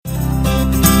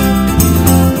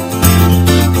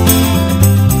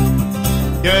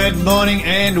Good morning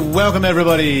and welcome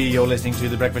everybody. You're listening to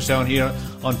The Breakfast Show here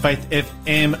on Faith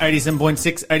FM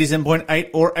 87.6,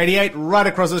 87.8 or 88 right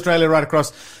across Australia, right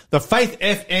across the Faith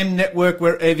FM network,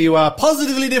 wherever you are.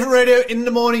 Positively Different Radio in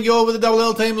the morning. You're with the Double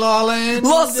L team, Lyle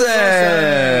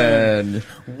Lawson.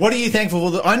 What are you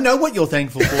thankful for? I know what you're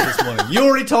thankful for this morning. You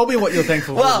already told me what you're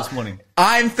thankful for this morning.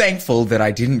 I'm thankful that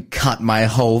I didn't cut my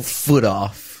whole foot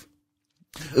off.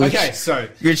 Which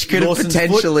could have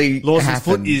potentially Lawson's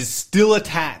happened. foot is still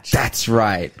attached. That's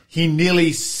right. He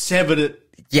nearly severed it.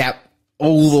 Yep.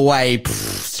 All the way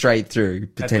straight through,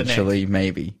 potentially,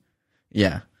 maybe.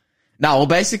 Yeah. No, well,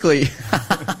 basically,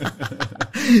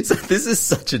 so this is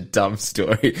such a dumb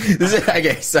story.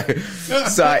 So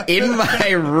in my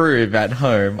room at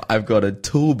home, I've got a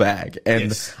tool bag, and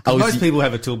yes. Most people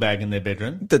have a tool bag in their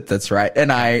bedroom. That's right. And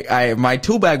my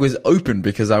tool bag was open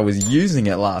because I was using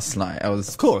it last night. I was,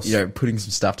 of course, putting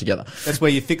some stuff together. That's where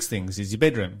you fix things, is your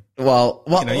bedroom. Well,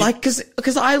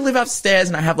 because I live upstairs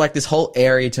and I have like this whole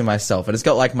area to myself, and it's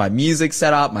got like my music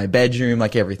set up, my bedroom,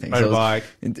 like everything. Motorbike.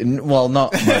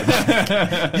 Not motorbike.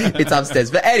 It's upstairs.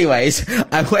 But anyways,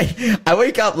 I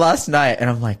wake up last night and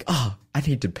I'm like, oh, I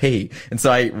need to pee. And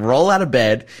so I roll out of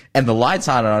bed and the lights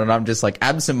aren't on and I'm just like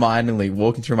absentmindedly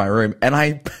walking through my room and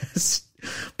I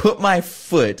put my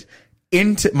exposed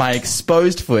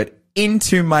foot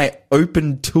into my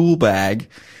open tool bag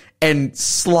and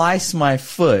slice my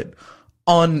foot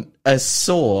on a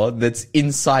saw that's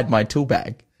inside my tool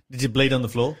bag. Did you bleed on the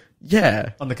floor?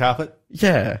 Yeah. On the carpet?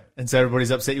 Yeah. And so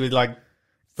everybody's upset you with like...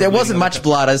 There wasn't much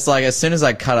blood. It's like as soon as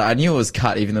I cut it, I knew it was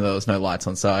cut even though there was no lights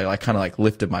on. So I kind of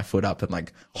lifted my foot up and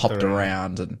like hopped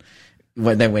around and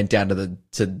then went down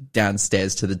to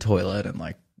downstairs to the toilet and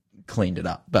like cleaned it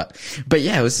up. But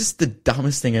yeah, it was just the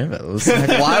dumbest thing ever. It was like,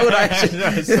 why would I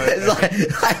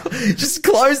just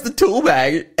close the tool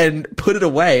bag and put it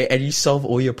away and you solve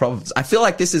all your problems? I feel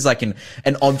like this is like an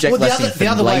object lesson for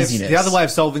laziness. The other way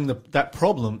of solving that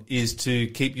problem is to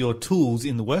keep your tools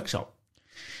in the workshop.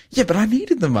 Yeah, but I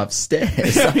needed them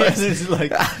upstairs.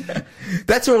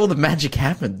 That's where all the magic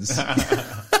happens.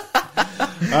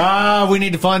 We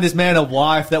need to find this man a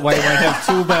wife. That way he won't have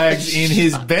tool bags in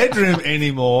his bedroom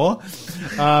anymore.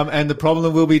 And the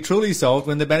problem will be truly solved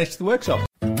when they're banished to the workshop.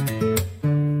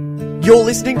 You're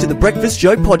listening to the Breakfast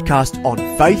Show podcast on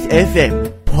Faith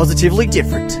FM. Positively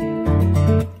different.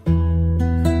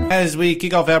 As we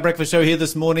kick off our breakfast show here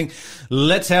this morning,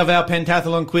 let's have our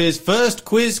pentathlon quiz. First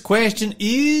quiz question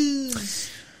is...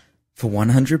 For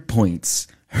 100 points,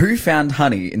 who found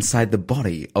honey inside the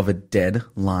body of a dead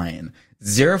lion?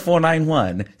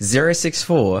 0491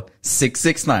 064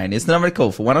 669 is the number to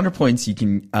call. For 100 points, you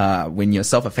can win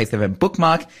yourself a Faith FM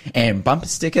bookmark and bumper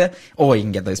sticker, or you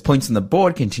can get those points on the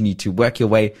board, continue to work your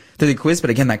way through the quiz.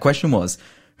 But again, that question was,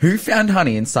 who found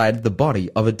honey inside the body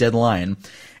of a dead lion?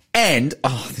 And,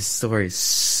 this story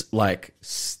is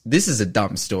this is a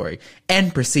dumb story,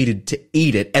 and proceeded to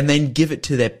eat it and then give it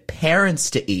to their parents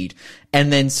to eat.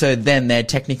 And then they're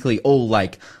technically all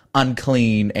like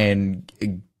unclean and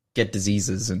get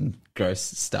diseases and gross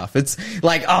stuff. It's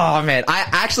like, oh man, I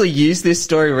actually used this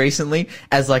story recently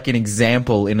as like an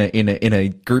example in a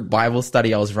group Bible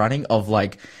study I was running of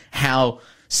like how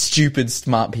stupid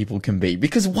smart people can be,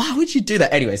 because why would you do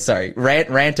that? Anyway, sorry,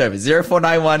 rant over.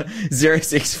 0491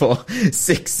 064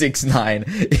 669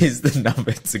 is the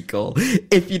number to call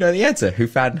if you know the answer. Who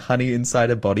found honey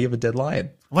inside a body of a dead lion?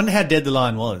 I wonder how dead the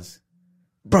lion was.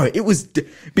 Bro, it was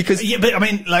because... Yeah, but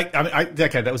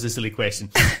okay, that was a silly question.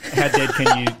 How dead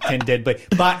can dead be?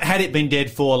 But had it been dead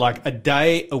for like a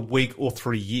day, a week, or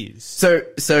 3 years? So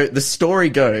the story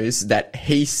goes that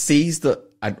he sees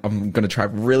I'm going to try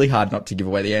really hard not to give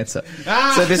away the answer.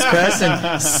 So this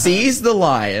person sees the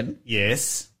lion.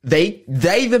 Yes. They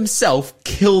themselves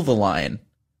kill the lion.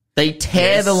 They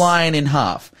tear the lion in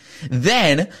half.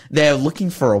 Then they're looking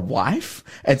for a wife,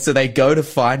 and so they go to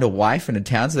find a wife in a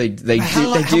town. So they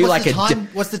do like a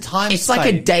what's the time? It's like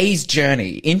a day's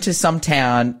journey into some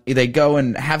town. They go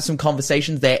and have some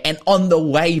conversations there, and on the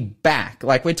way back,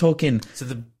 like we're talking.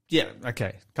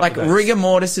 Like rigor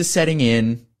mortis is setting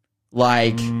in.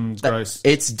 Like, it's gross.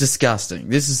 It's disgusting.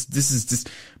 This is just,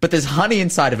 but there's honey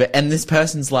inside of it, and this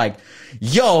person's like,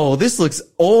 yo, this looks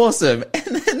awesome.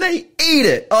 And then they eat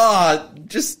it.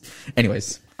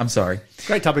 Anyways, I'm sorry.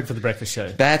 Great topic for the breakfast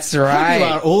show. That's right. You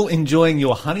are all enjoying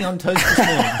your honey on toast this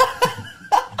morning.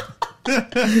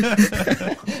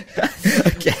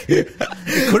 Okay.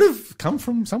 come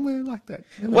from somewhere like that.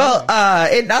 Well,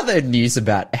 in other news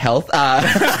about health,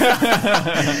 actually,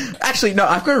 no,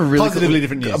 I've got a really Positively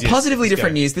different news, yes. Positively Let's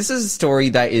different go. news. This is a story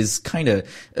that is kind of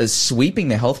sweeping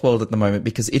the health world at the moment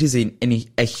because it is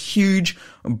a huge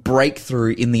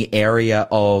breakthrough in the area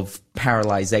of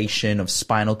paralyzation of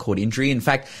spinal cord injury. In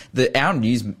fact, our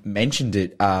news mentioned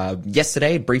it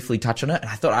yesterday, briefly touched on it, and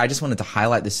I thought I just wanted to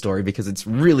highlight this story because it's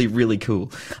really, really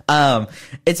cool.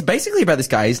 It's basically about this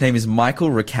guy. His name is Michael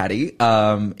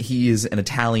Riccati. He is an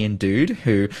Italian dude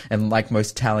who, and like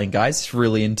most Italian guys, is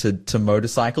really into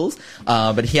motorcycles.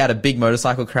 But he had a big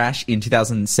motorcycle crash in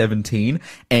 2017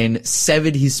 and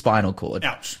severed his spinal cord.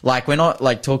 Ouch. Like, we're not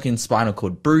like talking spinal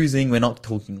cord bruising. We're not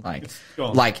talking Go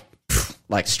on. like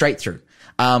straight through,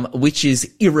 which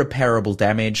is irreparable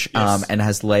damage, Yes. and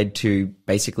has led to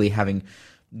basically having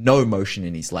no motion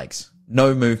in his legs,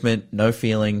 no movement, no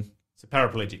feeling, It's a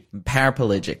paraplegic.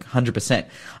 paraplegic, 100%.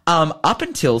 Up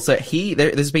until,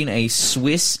 there's been a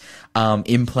Swiss,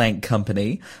 implant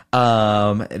company,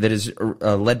 that is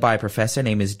led by a professor. Her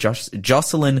name is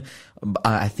Jocelyn,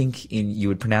 I think you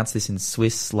would pronounce this in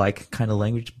Swiss, like kind of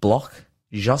language, Bloch.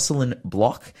 Jocelyn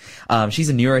Bloch. She's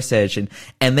a neurosurgeon,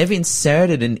 and they've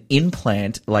inserted an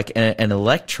implant, like an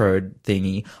electrode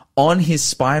thingy, on his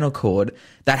spinal cord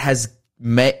that has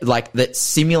that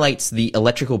simulates the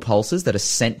electrical pulses that are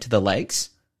sent to the legs,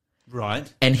 Right.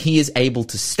 and he is able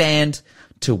to stand,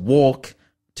 to walk,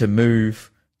 to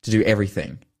move, to do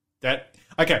everything. That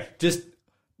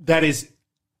is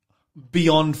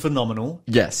beyond phenomenal.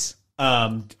 Yes.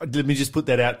 Let me just put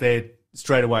that out there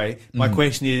straight away. My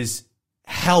question is,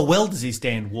 how well does he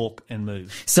stand, walk, and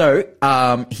move? So,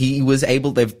 he was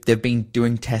able, they've been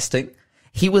doing testing.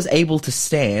 He was able to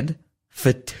stand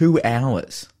for 2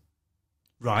 hours.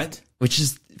 Right. Which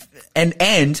is,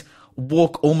 and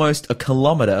walk almost a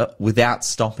kilometer without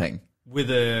stopping. With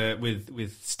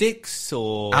sticks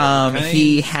or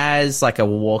He canes? has like a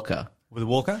walker. With a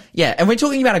walker? Yeah, and we're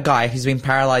talking about a guy who's been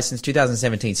paralyzed since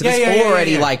 2017. So Yeah, there's yeah,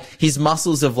 already yeah. like his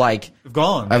muscles have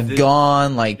Gone.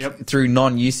 gone Yep. through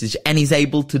non-usage, and he's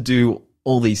able to do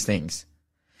all these things.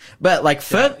 But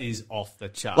That is off the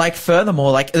chart.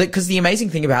 furthermore, because the amazing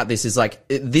thing about this is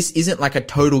this isn't like a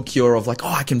total cure of like, oh,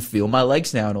 I can feel my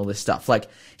legs now and all this stuff. Like,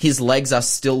 his legs are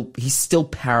he's still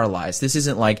paralyzed. This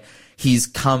isn't like he's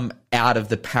come out of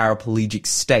the paraplegic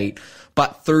state,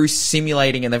 but through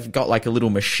simulating, and they've got like a little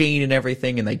machine and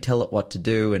everything, and they tell it what to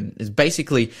do, and it's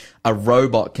basically a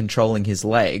robot controlling his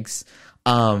legs.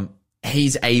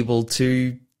 He's able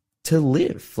to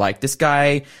live. Like, this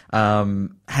guy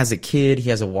has a kid, he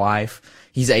has a wife,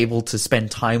 he's able to spend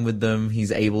time with them,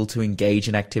 he's able to engage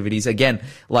in activities. Again,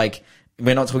 like,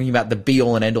 we're not talking about the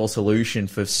be-all and end-all solution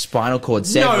for spinal cord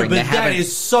severing. No, but that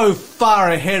is so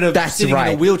far ahead of That's sitting in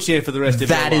right. a wheelchair for the rest of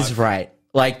your life. That is right.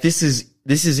 Like, this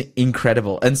is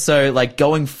incredible. And so, like,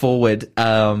 going forward,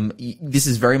 this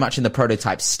is very much in the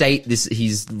prototype state.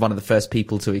 He's one of the first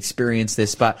people to experience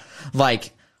this, but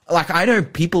like I know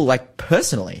people like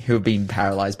personally who have been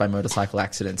paralyzed by motorcycle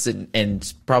accidents,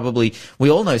 and probably we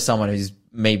all know someone who's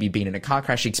maybe been in a car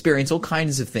crash, experienced all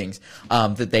kinds of things,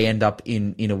 that they end up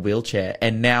in a wheelchair,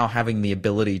 and now having the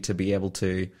ability to be able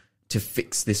to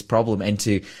fix this problem and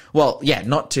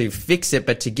not to fix it,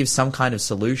 but to give some kind of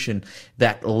solution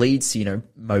that leads to,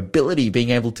 mobility,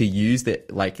 being able to use the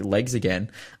legs again.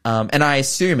 And I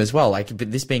assume as well,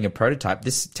 this being a prototype,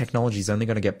 this technology is only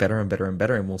going to get better and better and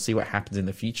better, and we'll see what happens in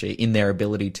the future in their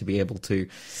ability to be able to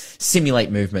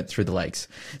simulate movement through the legs.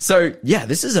 So yeah,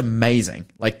 this is amazing.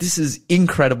 Like, this is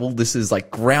incredible. This is like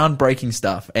groundbreaking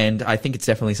stuff. And I think it's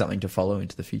definitely something to follow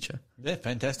into the future. Yeah,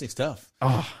 fantastic stuff.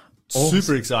 Oh,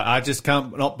 Super excited. I just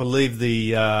can't not believe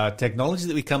the technology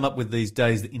that we come up with these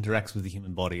days that interacts with the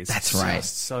human body. It's That's right.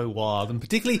 just so wild. And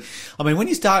particularly, when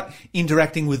you start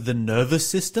interacting with the nervous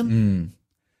system,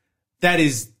 that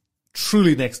is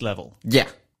truly next level. yeah.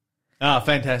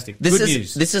 Fantastic. This Good is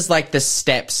news. This is like the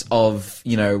steps of,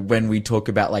 when we talk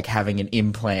about like having an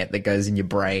implant that goes in your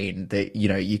brain that,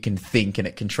 you can think and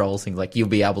it controls things. Like, you'll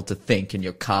be able to think and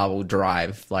your car will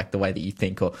drive like the way that you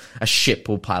think, or a ship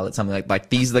will pilot something like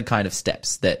these are the kind of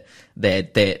steps that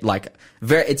they're like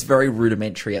it's very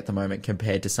rudimentary at the moment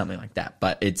compared to something like that.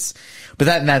 But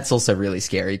that's also really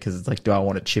scary because it's like, do I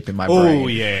want a chip in my brain? Oh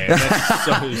yeah, that's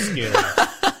so scary.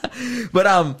 But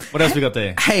What else we got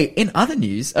there? hey, in other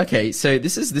news, okay, so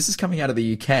this is coming out of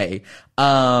the UK.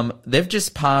 They've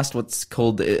just passed what's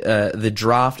called the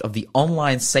draft of the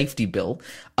Online Safety Bill,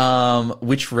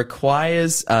 which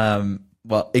requires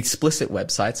explicit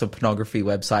websites or pornography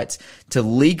websites to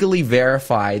legally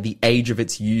verify the age of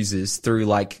its users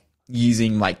through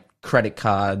using credit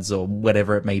cards or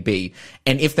whatever it may be.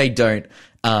 And if they don't,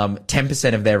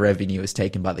 10% of their revenue is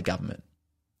taken by the government.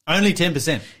 Only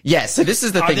 10%. Yeah, so this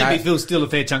is the I thing. think it feels still a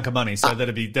fair chunk of money, so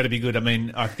that'd be good. I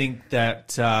mean, I think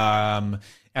that out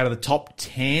of the top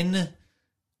 10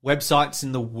 websites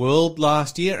in the world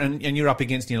last year, and you're up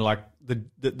against, like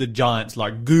the giants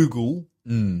like Google,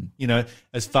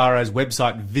 as far as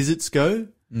website visits go.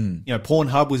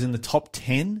 Pornhub was in the top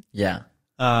 10. Yeah.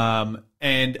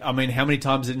 And I mean, how many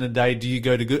times in a day do you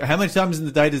go to Google? How many times in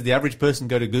the day does the average person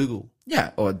go to Google?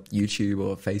 Yeah, or YouTube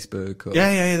or Facebook or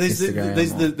Yeah.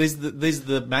 Instagram These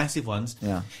are the massive ones.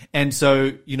 Yeah. And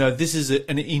so, this is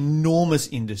an enormous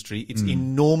industry. It's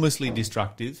enormously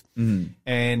destructive.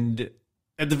 And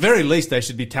at the very least, they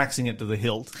should be taxing it to the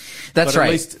hilt. That's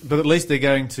right. But at least they're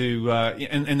going to,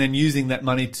 and then using that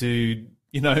money to,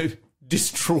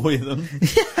 destroy them.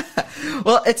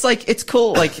 Well, it's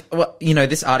cool. Like,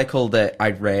 this article that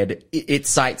I read, it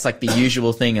cites like the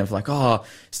usual thing of like,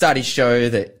 studies show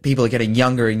that people are getting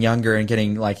younger and younger and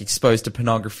getting like exposed to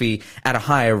pornography at a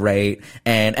higher rate.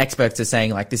 And experts are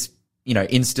saying like this,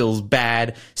 instills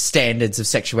bad standards of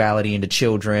sexuality into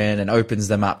children and opens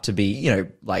them up to be,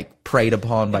 like preyed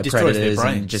upon by predators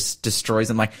and just destroys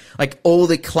them. Like all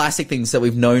the classic things that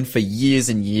we've known for years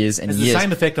and years and years. It's the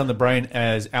same effect on the brain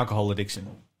as alcohol addiction.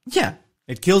 Yeah.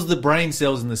 It kills the brain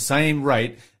cells in the same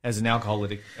rate as an alcohol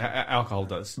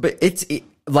does. But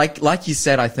like you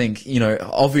said, I think,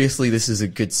 obviously this is a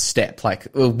good step. Like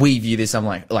we view this, I'm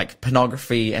like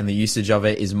pornography and the usage of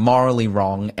it is morally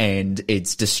wrong and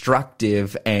it's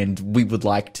destructive and we would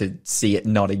like to see it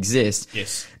not exist.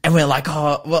 Yes. And we're like,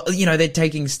 they're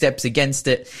taking steps against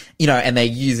it, and they're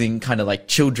using kind of like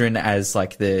children as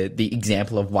like the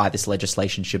example of why this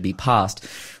legislation should be passed.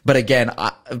 But again,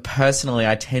 personally,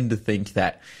 I tend to think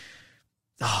that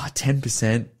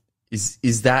 10%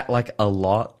 is that like a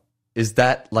lot? Is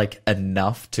that like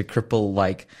enough to cripple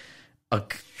like a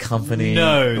company?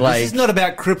 No, this is not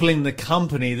about crippling the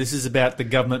company. This is about the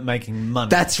government making money.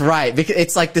 That's right. Because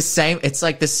it's like the same. It's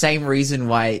like the same reason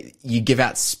why you give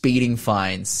out speeding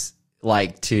fines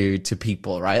like to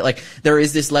people, right? Like there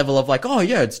is this level of like,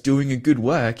 it's doing a good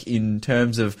work in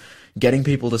terms of getting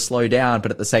people to slow down,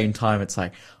 but at the same time, it's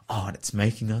like, and it's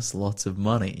making us lots of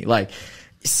money. Like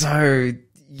so.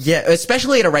 Yeah,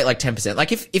 especially at a rate like 10%.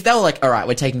 Like if they were like, all right,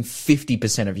 we're taking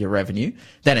 50% of your revenue,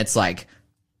 then it's like,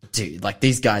 dude, like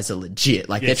these guys are legit.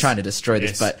 Like they're trying to destroy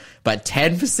this. But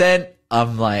 10%,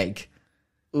 I'm like,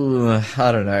 I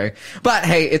don't know. But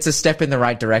hey, it's a step in the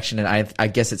right direction, and I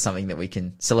guess it's something that we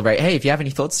can celebrate. Hey, if you have any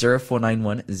thoughts,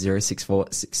 0491 064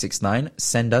 669,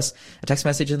 send us a text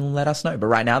message and let us know. But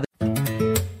right now,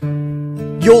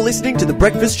 You're listening to the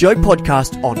Breakfast Show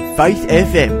podcast on Faith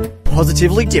FM.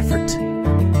 Positively different.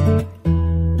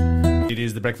 It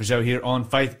is the Breakfast Show here on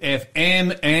Faith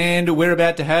FM, and we're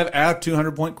about to have our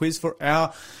 200-point quiz for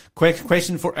our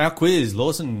question for our quiz.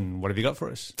 Lawson, what have you got for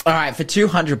us? all right, for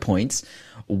 200 points,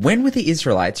 when were the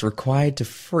Israelites required to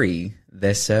free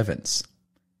their servants?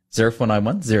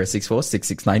 0491 064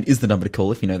 669 is the number to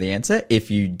call if you know the answer.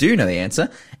 If you do know the answer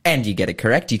and you get it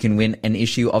correct, you can win an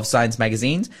issue of Science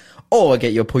magazines or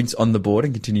get your points on the board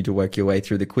and continue to work your way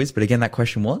through the quiz. But again, that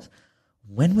question was,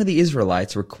 when were the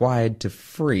Israelites required to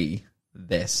free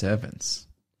their servants?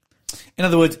 In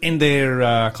other words, end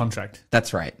their contract.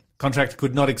 That's right. Contract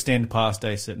could not extend past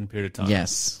a certain period of time.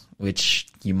 Yes, which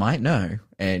you might know,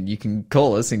 and you can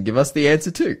call us and give us the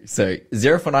answer too. So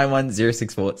 0491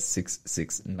 064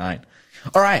 669.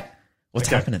 All right, what's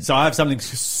happening? So I have something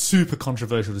super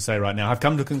controversial to say right now. I've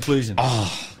come to a conclusion.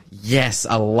 Oh, yes,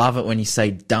 I love it when you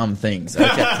say dumb things.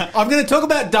 Okay. I'm going to talk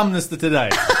about dumbness today.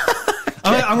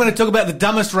 I'm going to talk about the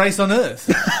dumbest race on earth.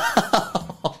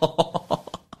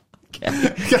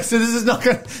 Okay, so this is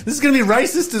going to be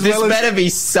racist as well. This better be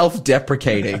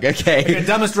self-deprecating, okay? The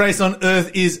dumbest race on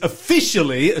earth is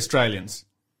officially Australians.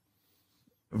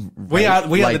 We are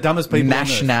the dumbest people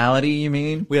nationality, on earth. You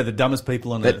mean? We are the dumbest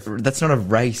people on earth. That's not a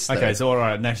race, though. Okay, so all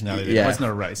right, nationality. Yeah. It's not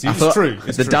a race. It's true.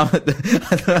 It's true. I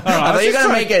thought you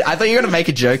were going to make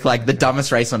a joke like the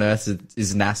dumbest race on earth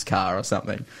is NASCAR or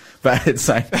something. But it's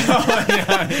like...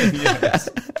 yes.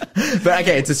 But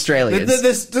okay, it's Australians.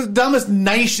 The dumbest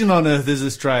nation on earth is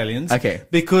Australians. Okay.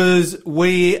 Because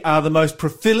we are the most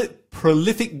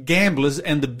prolific gamblers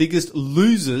and the biggest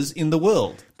losers in the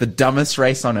world. The dumbest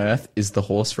race on earth is the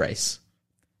horse race.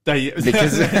 There you go.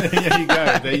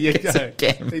 There you go.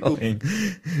 Gambling.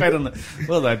 People bet on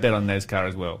they bet on NASCAR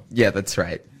as well. Yeah, that's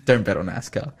right. Don't bet on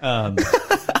NASCAR.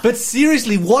 But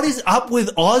seriously, what is up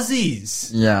with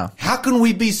Aussies? Yeah. How can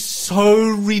we be so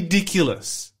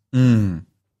ridiculous? I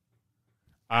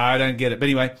don't get it. But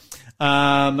anyway,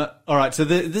 All right, so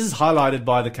this is highlighted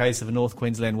by the case of a North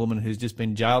Queensland woman who's just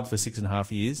been jailed for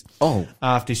 6.5 years. Oh.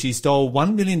 After she stole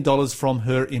 $1 million from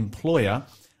her employer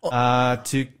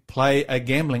to play a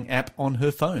gambling app on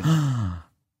her phone.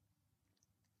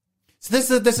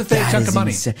 So that's a fair chunk of money.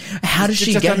 Insane. How does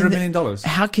she just get under $1 in million?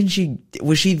 How can she?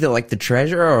 Was she the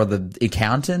treasurer or the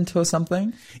accountant or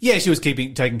something? Yeah, she was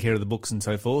taking care of the books and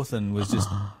so forth, and was just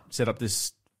set up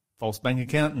this false bank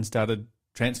account and started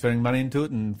transferring money into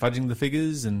it and fudging the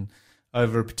figures. And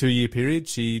over a 2-year period,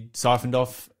 she siphoned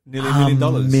off nearly $1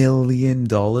 million. $1 million.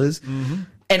 Mm-hmm.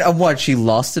 And what? She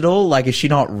lost it all? Like, is she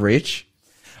not rich?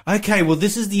 Okay, well,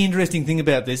 this is the interesting thing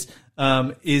about this,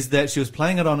 is that she was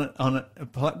playing it on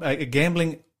a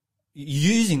gambling,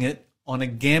 using it on a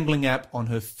gambling app on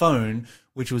her phone,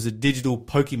 which was a digital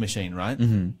pokie machine, right?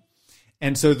 Mm-hmm.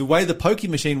 And so the way the pokie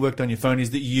machine worked on your phone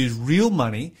is that you use real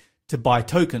money to buy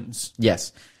tokens.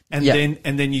 Yes. And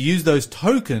then you use those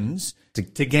tokens to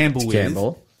gamble with.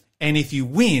 Gamble. And if you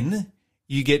win,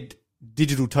 you get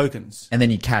digital tokens. And then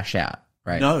you cash out,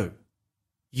 right? No.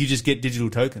 You just get digital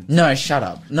tokens. No, shut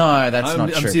up. No, that's not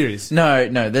true. I'm serious. No,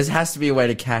 there has to be a way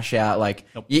to cash out. Like,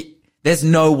 there's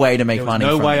no way to make money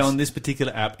There was from no way this. on this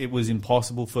particular app. It was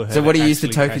impossible for her. So what do you use the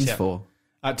actually tokens cash out. for?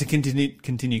 To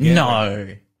continue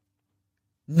gambling.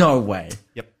 No way.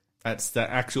 Yep. That's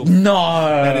the actual... No.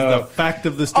 That is the fact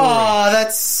of the story. Oh,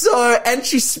 that's so... And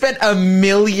she spent $1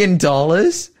 million?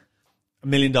 $1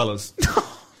 million.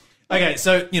 Okay,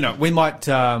 so, we might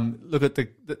look at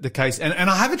the case. And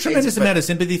I have a tremendous amount of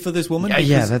sympathy for this woman.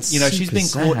 Yeah, that's she's super been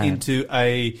caught sad.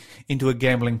 into a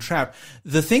gambling trap.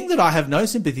 The thing that I have no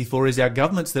sympathy for is our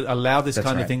governments that allow this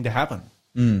kind of thing to happen.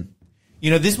 Mm.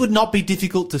 This would not be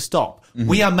difficult to stop. Mm-hmm.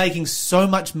 We are making so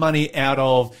much money out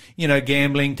of,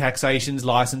 gambling, taxations,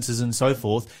 licenses, and so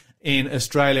forth. In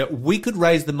Australia, we could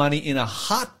raise the money in a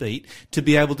heartbeat to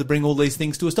be able to bring all these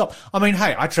things to a stop. I mean,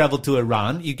 hey, I travelled to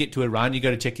Iran. You get to Iran, you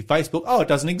go to check your Facebook. Oh, it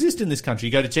doesn't exist in this country.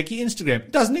 You go to check your Instagram.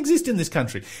 It doesn't exist in this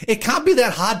country. It can't be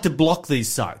that hard to block these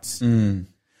sites. Mm.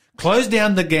 Close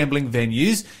down the gambling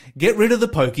venues. Get rid of the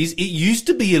pokies. It used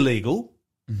to be illegal.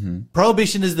 Mm-hmm.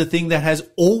 Prohibition is the thing that has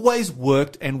always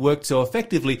worked and worked so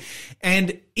effectively.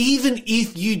 And even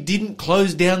if you didn't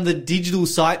close down the digital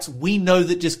sites, we know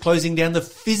that just closing down the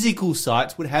physical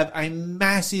sites would have a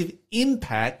massive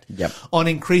impact on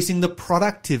increasing the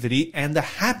productivity and the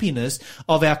happiness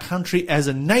of our country as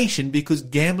a nation, because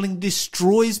gambling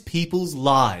destroys people's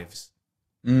lives.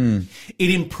 Mm. It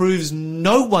improves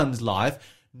no one's life.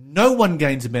 No one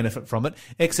gains a benefit from it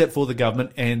except for the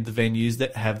government and the venues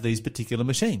that have these particular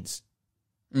machines.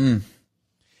 Mm.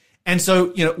 And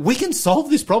so, we can solve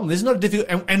this problem. This is not a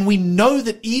difficult, and we know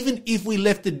that even if we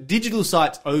left the digital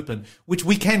sites open, which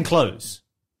we can close,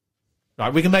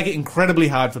 right? We can make it incredibly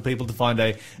hard for people to find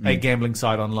a gambling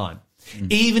site online.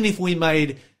 Mm. Even if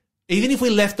we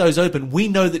left those open, we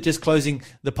know that just closing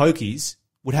the pokies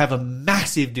would have a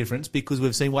massive difference, because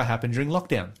we've seen what happened during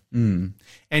lockdown. Mm.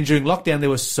 And during lockdown, there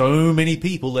were so many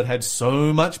people that had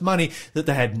so much money that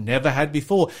they had never had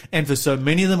before. And for so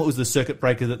many of them, it was the circuit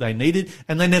breaker that they needed,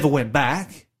 and they never went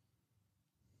back.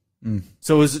 Mm.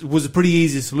 So it was a pretty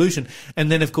easy solution.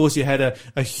 And then, of course, you had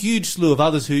a huge slew of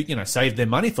others who, saved their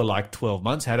money for like 12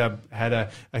 months, had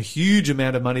a huge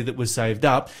amount of money that was saved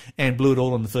up, and blew it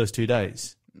all in the first 2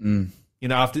 days. Mm.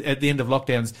 At the end of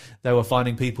lockdowns, they were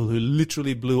finding people who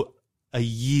literally blew a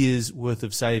year's worth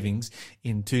of savings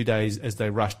in 2 days as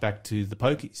they rushed back to the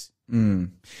pokies.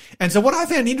 Mm. And so what I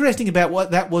found interesting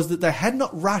about that was that they had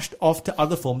not rushed off to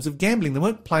other forms of gambling. They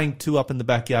weren't playing two up in the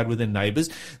backyard with their neighbours.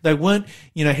 They weren't,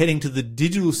 heading to the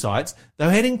digital sites. They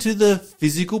were heading to the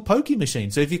physical pokie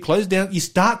machine. So if you close down, you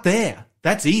start there.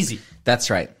 That's easy. That's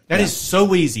right. That is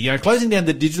so easy. Closing down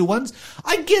the digital ones,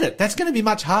 I get it. That's going to be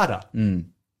much harder. Mm.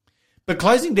 But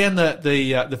closing down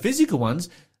the physical ones,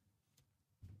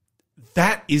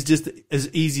 that is just as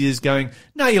easy as going,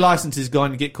 no, your license is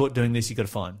gone. You get caught doing this, you got a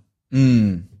fine.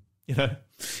 Mm.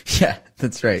 Yeah,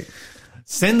 that's right.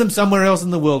 Send them somewhere else in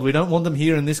the world. We don't want them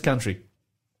here in this country.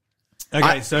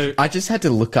 Okay, so I just had to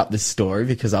look up this story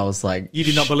because I was like, you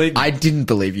did not believe me. I didn't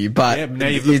believe you, but now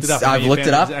you've looked it up. I've looked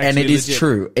it up, and it is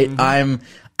true. I'm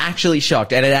actually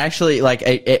shocked, and it actually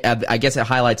I guess it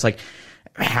highlights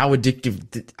how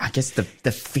addictive, I guess, the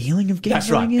feeling of gambling That's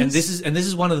right. is. And this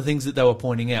is one of the things that they were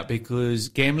pointing out, because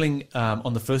gambling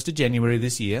on the 1st of January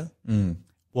this year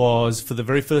was, for the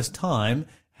very first time,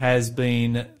 has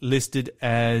been listed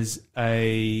as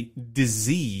a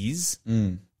disease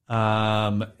in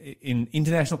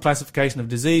International Classification of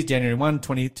Disease, January 1,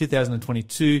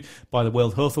 2022, by the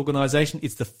World Health Organization.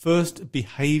 It's the first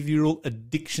behavioral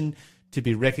addiction to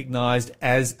be recognized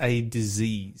as a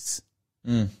disease.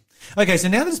 Mm. Okay, so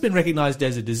now that it's been recognised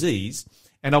as a disease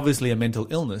and obviously a mental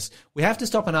illness, we have to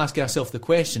stop and ask ourselves the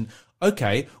question,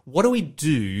 okay, what do we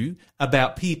do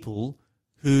about people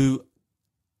who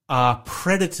are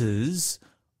predators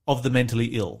of the mentally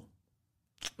ill?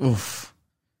 Oof.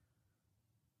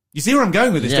 You see where I'm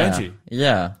going with this, Yeah. don't you?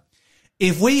 Yeah.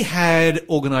 If we had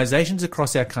organisations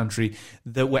across our country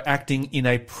that were acting in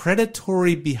a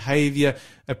predatory behaviour,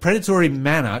 a predatory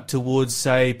manner towards,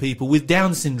 say, people with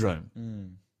Down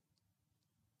syndrome,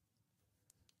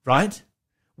 right?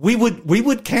 We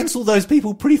would cancel those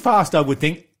people pretty fast, I would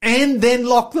think, and then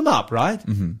lock them up, right?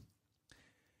 Mm-hmm.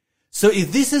 So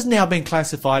if this has now been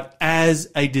classified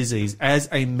as a disease, as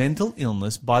a mental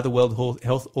illness by the World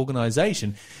Health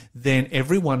Organization, then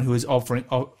everyone who is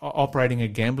operating a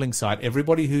gambling site,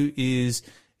 everybody who is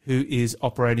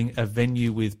operating a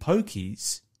venue with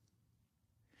pokies,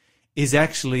 is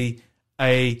actually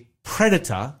a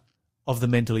predator of the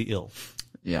mentally ill.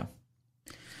 Yeah.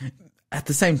 At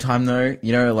the same time, though,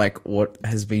 you know, like what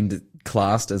has been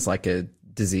classed as like a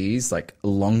disease, like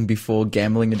long before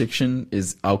gambling addiction,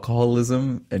 is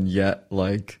alcoholism, and yet,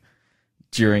 like,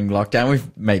 during lockdown,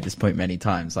 we've made this point many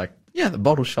times. Like, yeah, the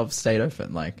bottle shops stayed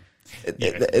open. Like,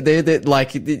 they're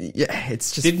like, yeah,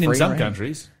 it's just Didn't in free some reign.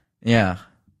 countries. Yeah.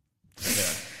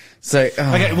 So,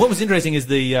 Okay, what was interesting is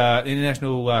the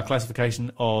international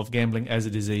classification of gambling as a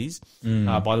disease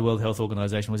by the World Health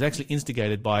Organization was actually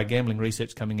instigated by gambling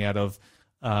research coming out of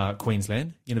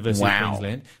Queensland, University of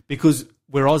Queensland, because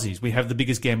we're Aussies. We have the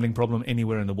biggest gambling problem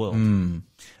anywhere in the world.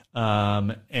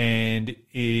 And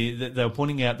they were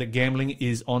pointing out that gambling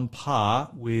is on par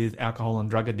with alcohol and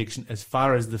drug addiction as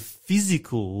far as the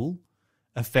physical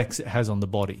effects it has on the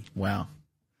body. wow.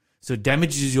 So it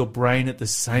damages your brain at the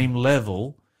same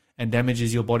level and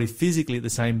damages your body physically at the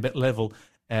same level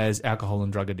as alcohol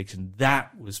and drug addiction.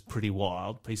 That was pretty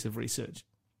wild piece of research.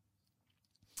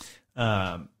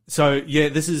 So yeah,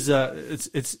 this is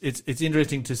it's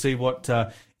interesting to see what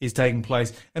is taking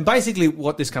place, and basically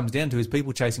what this comes down to is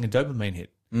people chasing a dopamine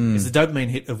hit. It's the dopamine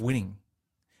hit of winning,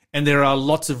 and there are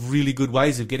lots of really good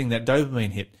ways of getting that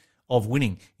dopamine hit of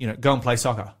winning. You know, go and play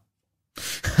soccer.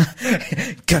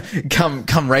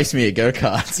 Come race me at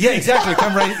go-karts. Yeah, exactly.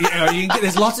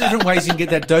 There's lots of different ways you can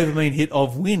get that dopamine hit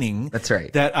of winning. That's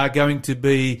right. That are going to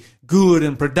be good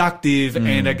and productive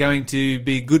and are going to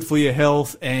be good for your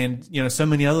health, and so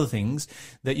many other things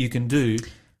that you can do.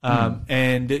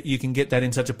 And you can get that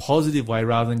in such a positive way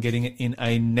rather than getting it in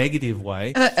a negative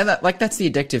way. And that's the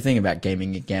addictive thing about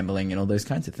gaming and gambling and all those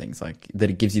kinds of things, like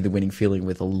that it gives you the winning feeling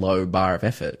with a low bar of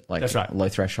effort, like That's right. a low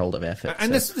threshold of effort.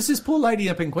 And this is poor lady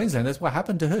up in Queensland. That's what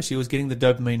happened to her. She was getting the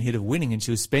dopamine hit of winning, and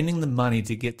she was spending the money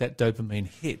to get that dopamine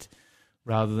hit,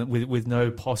 rather than with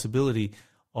no possibility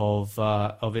of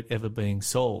it ever being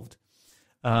solved.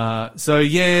 So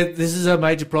yeah, this is a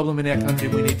major problem in our country.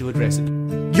 We need to address it.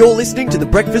 You're listening to the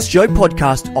Breakfast Show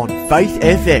podcast on Faith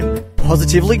FM.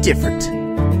 Positively different.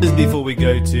 Just before we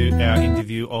go to our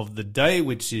interview of the day,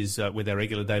 which is with our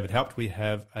regular David Haupt, we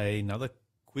have another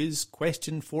quiz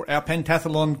question for our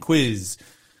pentathlon quiz.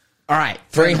 All right,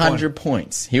 300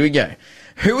 points. Here we go.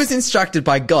 Who was instructed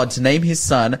by God to name his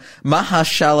son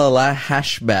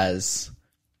Maher-shalal-hash-baz?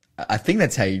 I think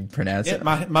that's how you pronounce it.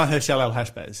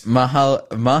 Maher-shalal-hash-baz.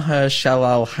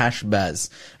 Maher-shalal-hash-baz.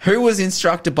 Who was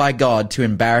instructed by God to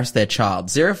embarrass their child?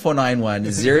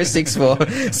 0491 064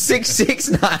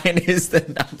 669 is the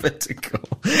number to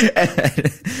call.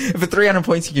 And for 300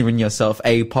 points, you can win yourself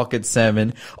a pocket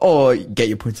sermon or get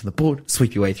your points on the board,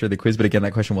 sweep your way through the quiz. But again,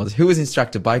 that question was, who was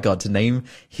instructed by God to name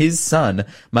his son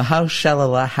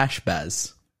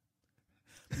Maher-shalal-hash-baz?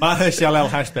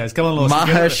 Maher-shalal-hash-baz. Come on, Lawson.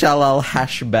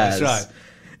 Maher-shalal-hash-baz. That's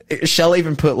right. Shall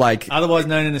even put like Otherwise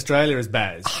known in Australia as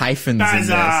Baz. hyphens in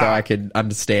there so I could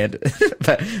understand.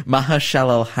 But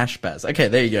Maher-shalal-hash-baz. Okay,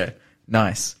 there you go.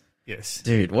 Nice. Yes.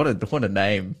 Dude, what a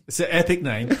name. It's an epic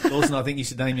name. Lawson, I think you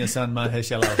should name your son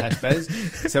Maher-shalal-hash-baz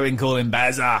so we can call him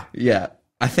Bazza. Yeah.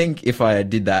 I think if I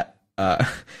did that,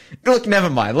 look, never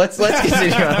mind. Let's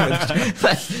continue on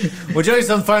with Well, joining us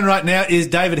on the phone right now is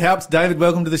David Haupt. David,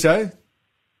 welcome to the show.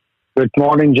 Good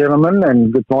morning, gentlemen,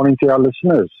 and good morning to our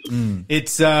listeners.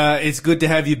 It's good to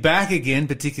have you back again,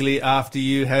 particularly after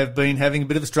you have been having a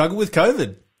bit of a struggle with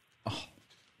COVID.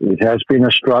 It has been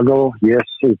a struggle. Yes,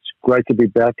 it's great to be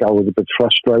back. I was a bit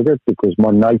frustrated because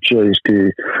my nature is to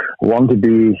want to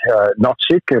be not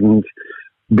sick and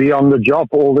be on the job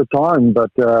all the time,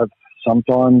 but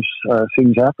sometimes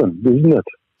things happen, isn't it?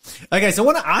 Okay, so I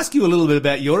want to ask you a little bit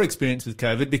about your experience with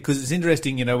COVID, because it's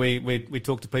interesting. You know, we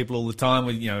talk to people all the time.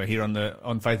 We, you know, here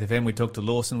on Faith FM, we talk to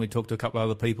Lawson, we talk to a couple of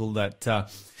other people that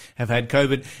have had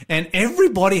COVID, and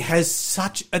everybody has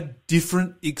such a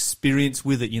different experience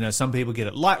with it. You know, some people get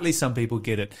it lightly, some people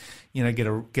get it, you know,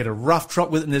 get a rough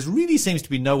trot with it, and there really seems to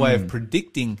be no way of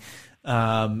predicting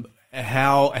how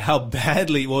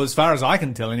badly, well, as far as I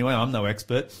can tell anyway, I'm no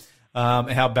expert,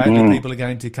 how badly people are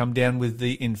going to come down with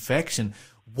the infection.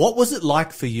 What was it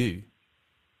like for you?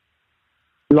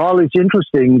 Lyle, it's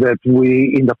interesting that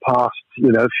we, in the past, you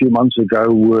know, a few months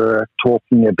ago, were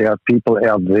talking about people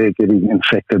out there getting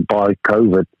infected by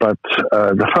COVID. But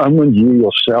the moment you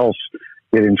yourself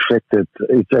get infected,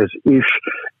 it's as if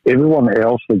everyone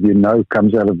else that you know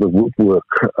comes out of the woodwork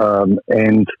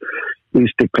and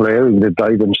is declaring that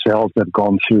they themselves have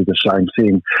gone through the same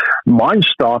thing. Mine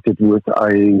started with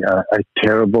a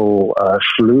terrible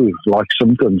flu-like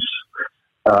symptoms.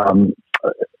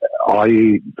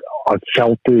 I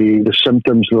felt the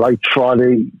symptoms late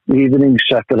Friday evening,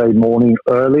 Saturday morning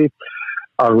early.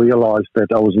 I realized that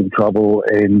I was in trouble,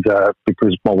 and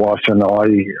because my wife and I,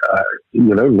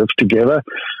 you know, lived together,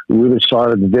 we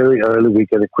decided very early we're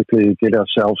going to quickly get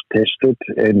ourselves tested,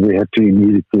 and we had to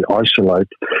immediately isolate.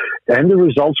 And the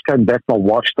results came back. My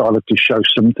wife started to show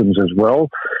symptoms as well,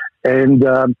 and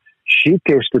she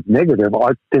tested negative.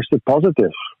 I tested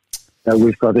positive.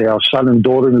 We've got our son and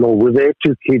daughter-in-law with their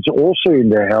 2 kids also in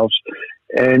their house.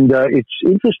 And it's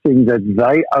interesting that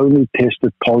they only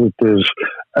tested positive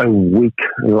a week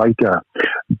later.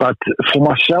 But for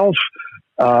myself,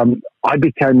 I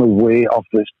became aware of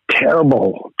this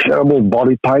terrible, terrible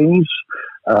body pains.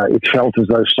 It felt as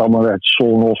though someone had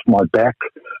sawn off my back,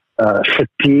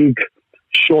 fatigue,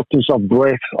 shortness of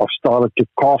breath. I started to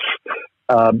cough,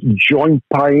 joint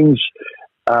pains.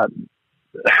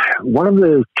 One of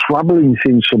the troubling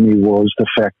things for me was the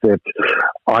fact that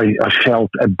I felt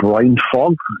a brain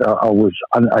fog. I was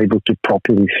unable to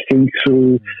properly think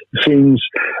through things.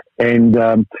 And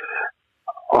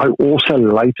I also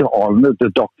later on,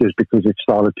 the doctors, because it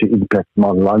started to impact my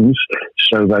lungs,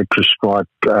 so they prescribed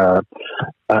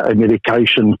a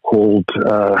medication called,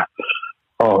 I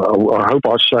hope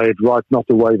I say it right, not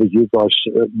the way that you guys,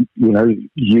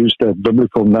 use the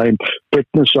biblical name,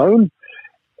 prednisone.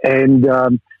 And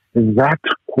that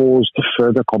caused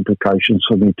further complications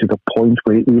for me to the point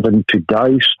where even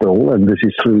today still, and this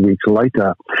is 3 weeks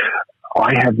later,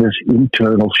 I have this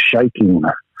internal shaking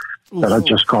that I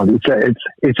just can't.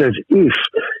 It's as if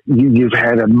you've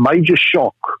had a major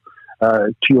shock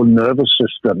to your nervous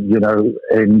system,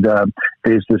 and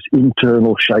there's this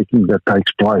internal shaking that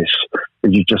takes place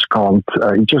that you just can't.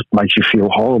 It just makes you feel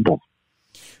horrible.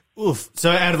 Oof. So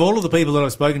out of all of the people that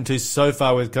I've spoken to so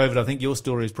far with COVID, I think your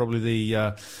story is probably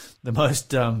the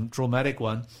most traumatic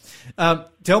one.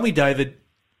 Tell me, David,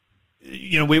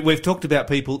 we've talked about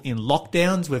people in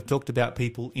lockdowns. We've talked about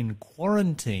people in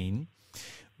quarantine.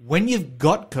 When you've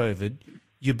got COVID,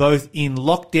 you're both in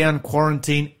lockdown,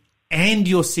 quarantine, and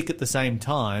you're sick at the same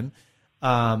time.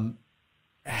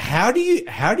 How do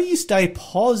you stay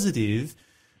positive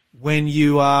when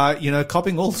you are,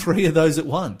 copping all three of those at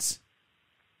once?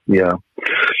 Yeah.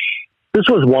 This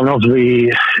was one of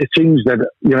the things that,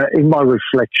 in my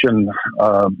reflection,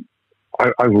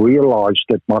 I realized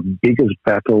that my biggest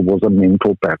battle was a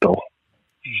mental battle.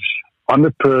 I'm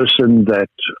a person that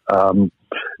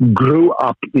grew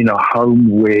up in a home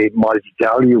where my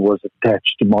value was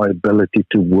attached to my ability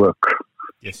to work.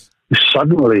 Yes.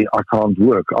 Suddenly, I can't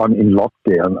work. I'm in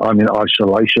lockdown. I'm in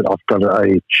isolation. I've got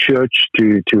a church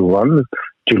to run,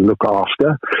 to look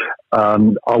after.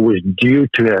 I was due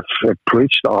to have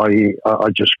preached. I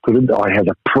just couldn't. I had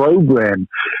a program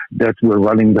that we're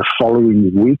running the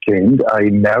following weekend,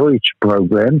 a marriage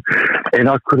program, and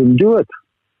I couldn't do it.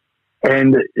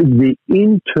 And the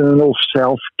internal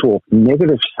self-talk,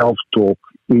 negative self-talk,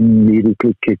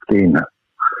 immediately kicked in.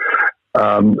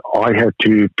 I had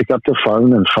to pick up the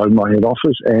phone and phone my head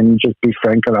office and just be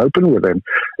frank and open with them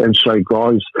and say,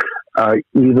 guys,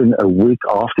 even a week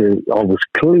after I was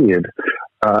cleared,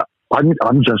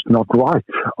 I'm just not right.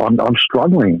 I'm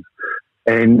struggling.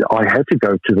 And I had to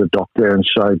go to the doctor and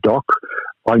say, Doc,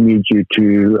 I need you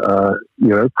to,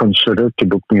 consider to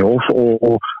book me off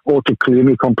or to clear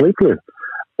me completely.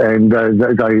 And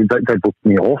they booked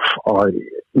me off.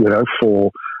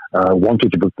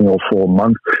 Wanted to book me off for a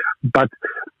month. But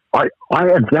I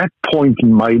at that point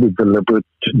made a deliberate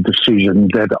decision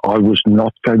that I was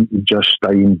not going to just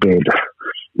stay in bed.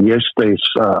 Yes,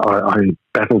 I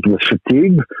battled with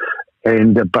fatigue,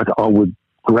 but I would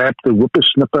grab the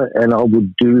whippersnapper and I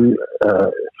would do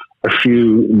a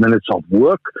few minutes of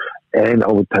work, and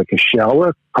I would take a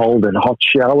shower, cold and hot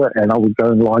shower, and I would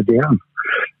go and lie down.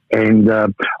 And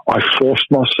I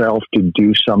forced myself to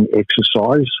do some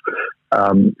exercise.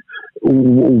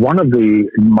 One of the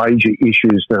major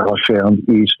issues that I found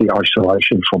is the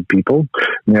isolation from people.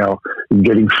 Now,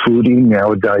 getting food in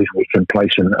nowadays, we can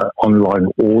place an online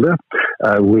order.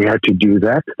 We had to do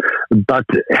that. But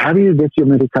how do you get your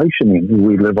medication in?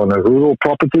 We live on a rural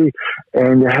property,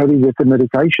 and how do you get the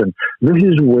medication? This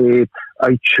is where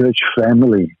a church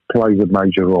family plays a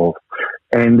major role.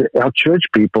 And our church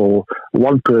people,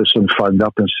 one person phoned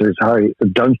up and says, hey,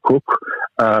 don't cook.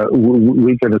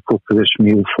 We're going to cook this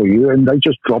meal for you. And they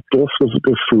just dropped off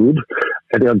the food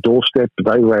at our doorstep.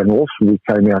 They ran off. We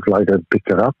came out later and picked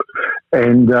it up.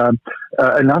 And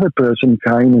another person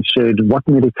came and said, what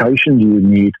medication do you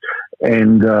need?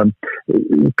 And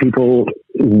people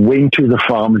went to the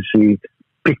pharmacy,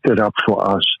 picked it up for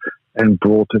us, and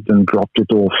brought it and dropped it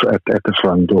off at the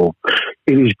front door.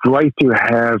 It is great to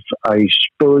have a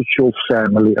spiritual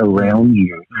family around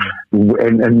you,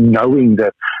 and knowing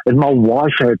that. And my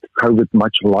wife had COVID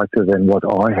much lighter than what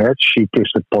I had. She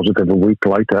tested positive a week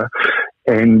later,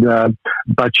 and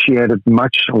but she had it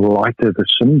much lighter, the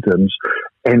symptoms.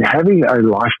 And having a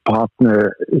life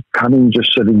partner coming,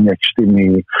 just sitting next to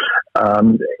me,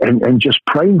 and just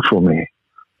praying for me,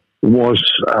 was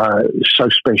so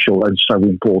special and so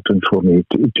important for me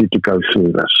to go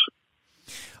through this.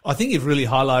 I think you've really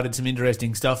highlighted some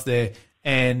interesting stuff there.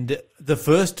 And the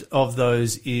first of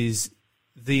those is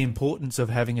the importance of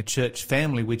having a church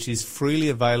family, which is freely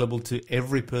available to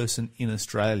every person in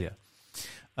Australia.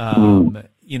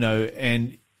 You know,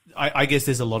 and I guess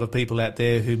there's a lot of people out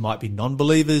there who might be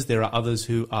non-believers. There are others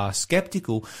who are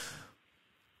skeptical.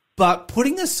 But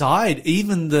putting aside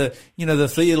even the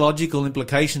theological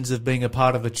implications of being a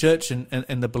part of a church and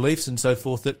the beliefs and so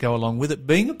forth that go along with it,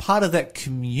 being a part of that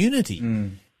community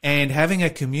and having a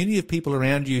community of people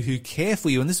around you who care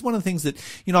for you. And this is one of the things that,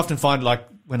 you know, often find, like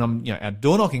when I'm, out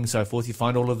door knocking and so forth, you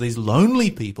find all of these lonely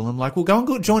people. I'm like, well, go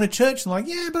and join a church. And like,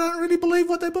 yeah, but I don't really believe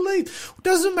what they believe. It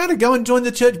doesn't matter. Go and join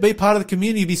the church, be part of the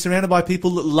community, be surrounded by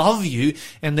people that love you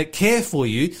and that care for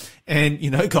you. And,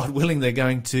 God willing, they're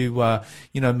going to,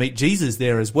 meet Jesus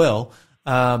there as well.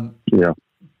 Yeah.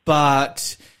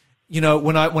 But,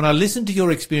 when I listen to your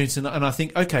experience and I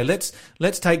think, okay, let's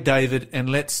take David and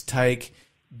let's take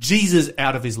Jesus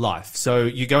out of his life. So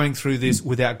you're going through this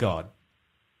without God.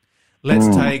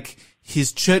 Let's take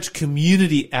his church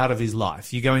community out of his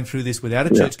life. You're going through this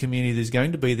without a church community that's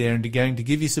going to be there and going to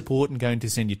give you support and going to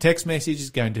send you text messages,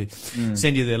 going to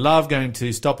send you their love, going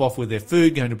to stop off with their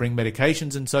food, going to bring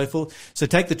medications and so forth. So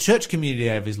take the church community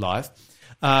out of his life.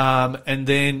 And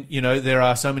then, there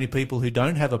are so many people who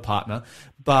don't have a partner,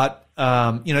 but,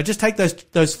 just take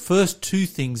those first two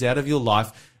things out of your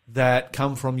life that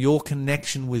come from your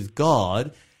connection with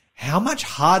God. How much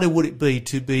harder would it be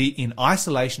to be in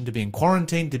isolation, to be in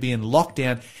quarantine, to be in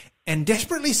lockdown, and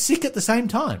desperately sick at the same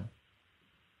time?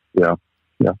 Yeah.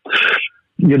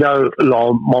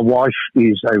 Lyle, my wife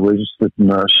is a registered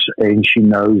nurse, and she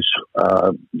knows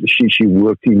she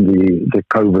worked in the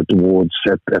COVID wards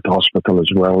at hospital as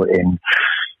well. And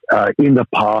in the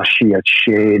past, she had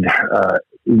shared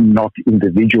not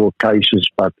individual cases,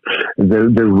 but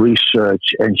the research,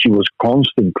 and she was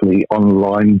constantly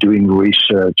online doing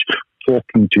research,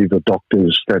 talking to the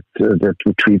doctors that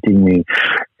were treating me.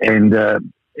 And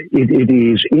it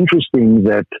is interesting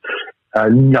that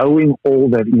knowing all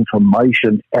that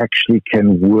information actually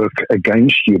can work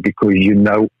against you, because you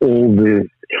know all the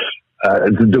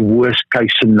worst case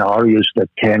scenarios that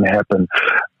can happen.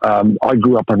 I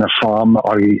grew up on a farm.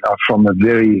 From a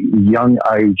very young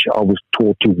age, I was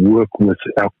taught to work with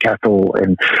our cattle,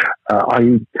 and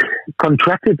I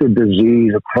contracted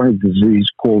a chronic disease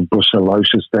called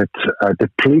brucellosis that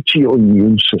depletes your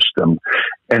immune system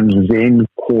and then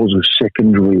causes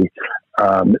secondary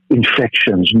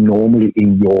infections, normally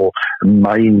in your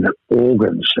main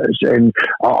organs. And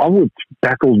I would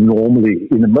battle normally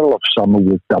in the middle of summer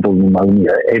with double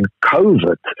pneumonia, and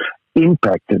COVID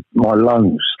impacted my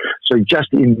lungs. So just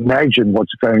imagine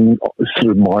what's going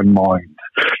through my mind.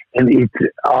 And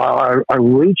I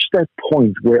reached that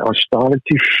point where I started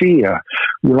to fear,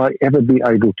 will I ever be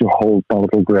able to hold my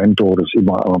little granddaughters in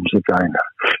my arms again?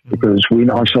 Because we're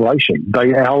in isolation.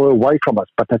 They are away from us,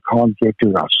 but they can't get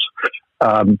to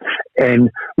us.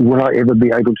 And will I ever be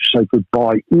able to say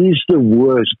goodbye? Is the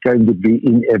worst going to be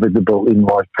inevitable in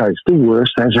my case? The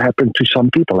worst has happened to some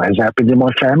people, has happened in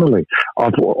my family.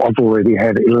 I've already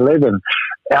had 11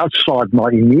 outside my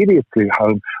immediate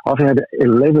home. I've had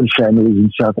 11 families in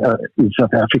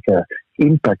South Africa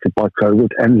impacted by COVID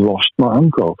and lost my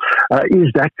uncle.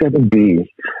 Is that going to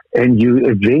be? And you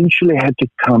eventually had to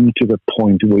come to the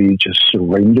point where you just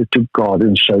surrender to God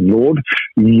and say, Lord,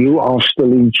 you are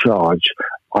still in charge.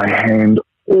 I hand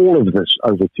all of this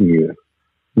over to you.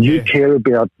 You care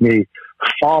about me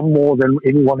far more than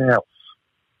anyone else.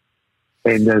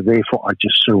 And therefore, I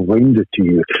just surrender to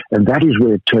you. And that is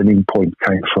where a turning point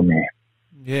came for me.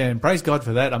 Yeah, and praise God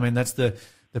for that. I mean, that's the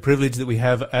privilege that we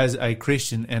have as a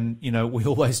Christian. And, you know, we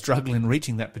always struggle in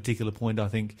reaching that particular point, I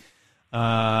think.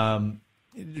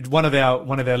 One of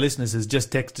our listeners has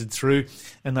just texted through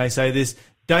and they say this: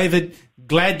 David,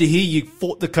 glad to hear you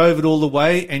fought the COVID all the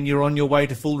way and you're on your way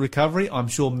to full recovery. I'm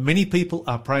sure many people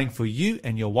are praying for you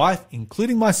and your wife,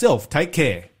 including myself. Take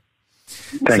care.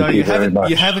 Thank you very much.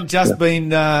 You haven't just been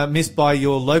missed by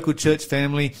your local church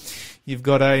family. You've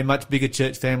got a much bigger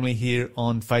church family here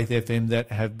on Faith FM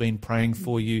that have been praying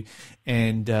for you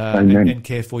and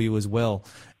care for you as well.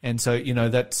 And so, you know,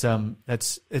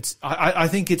 I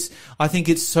think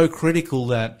it's so critical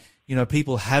that, you know,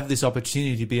 people have this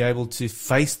opportunity to be able to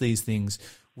face these things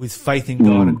with faith in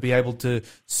God and be able to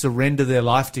surrender their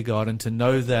life to God and to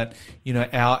know that, you know,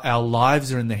 our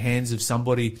lives are in the hands of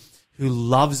somebody who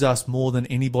loves us more than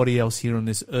anybody else here on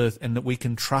this earth, and that we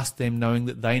can trust them knowing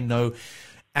that they know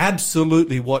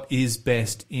absolutely what is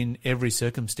best in every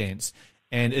circumstance.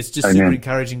 And it's just super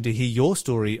encouraging to hear your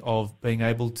story of being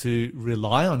able to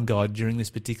rely on God during this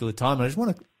particular time. And I just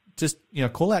want to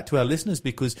call out to our listeners,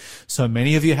 because so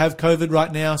many of you have COVID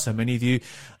right now. So many of you,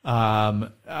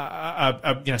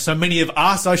 so many of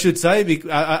us, I should say,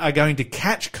 are going to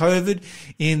catch COVID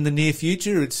in the near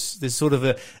future. There's sort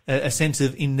of a sense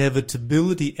of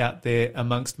inevitability out there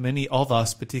amongst many of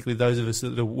us, particularly those of us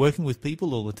that are working with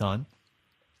people all the time.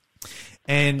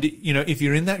 And, you know, if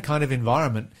you're in that kind of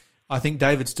environment, I think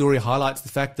David's story highlights the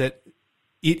fact that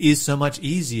it is so much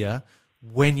easier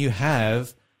when you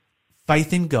have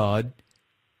faith in God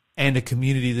and a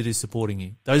community that is supporting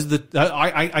you. Those are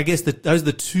those are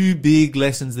the two big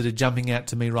lessons that are jumping out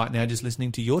to me right now, just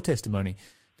listening to your testimony,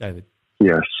 David.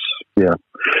 Yes, yeah.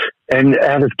 And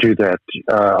added to that,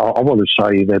 I want to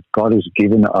say that God has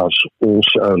given us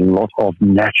also a lot of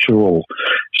natural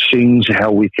things, how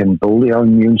we can build our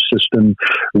immune system.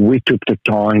 We took the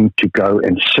time to go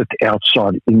and sit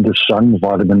outside in the sun.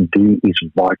 Vitamin D is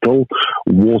vital.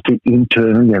 Water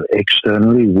internally and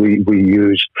externally. We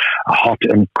used hot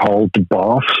and cold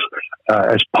baths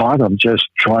as part of just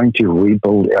trying to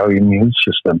rebuild our immune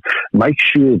system. Make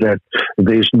sure that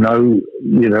there's no,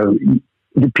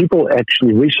 the people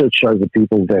actually, research shows the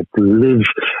people that live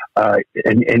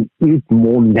and eat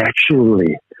more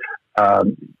naturally has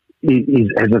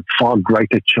a far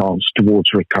greater chance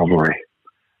towards recovery.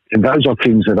 And those are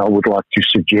things that I would like to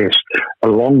suggest.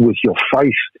 Along with your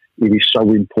faith, it is so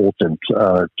important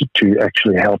to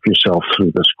actually help yourself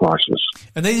through this crisis.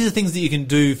 And these are the things that you can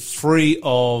do free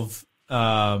of,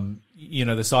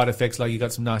 the side effects. Like you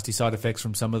got some nasty side effects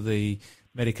from some of the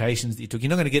medications that you took. You're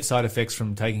not going to get side effects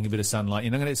from taking a bit of sunlight.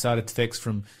 You're not going to get side effects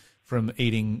from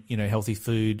eating, healthy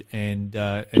food and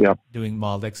doing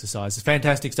mild exercise. It's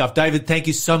fantastic stuff. David, thank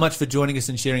you so much for joining us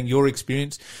and sharing your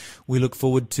experience. We look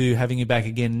forward to having you back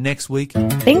again next week.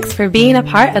 Thanks for being a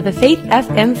part of the Faith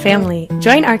FM family.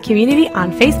 Join our community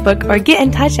on Facebook or get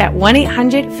in touch at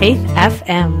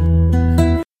 1-800-FAITH-FM.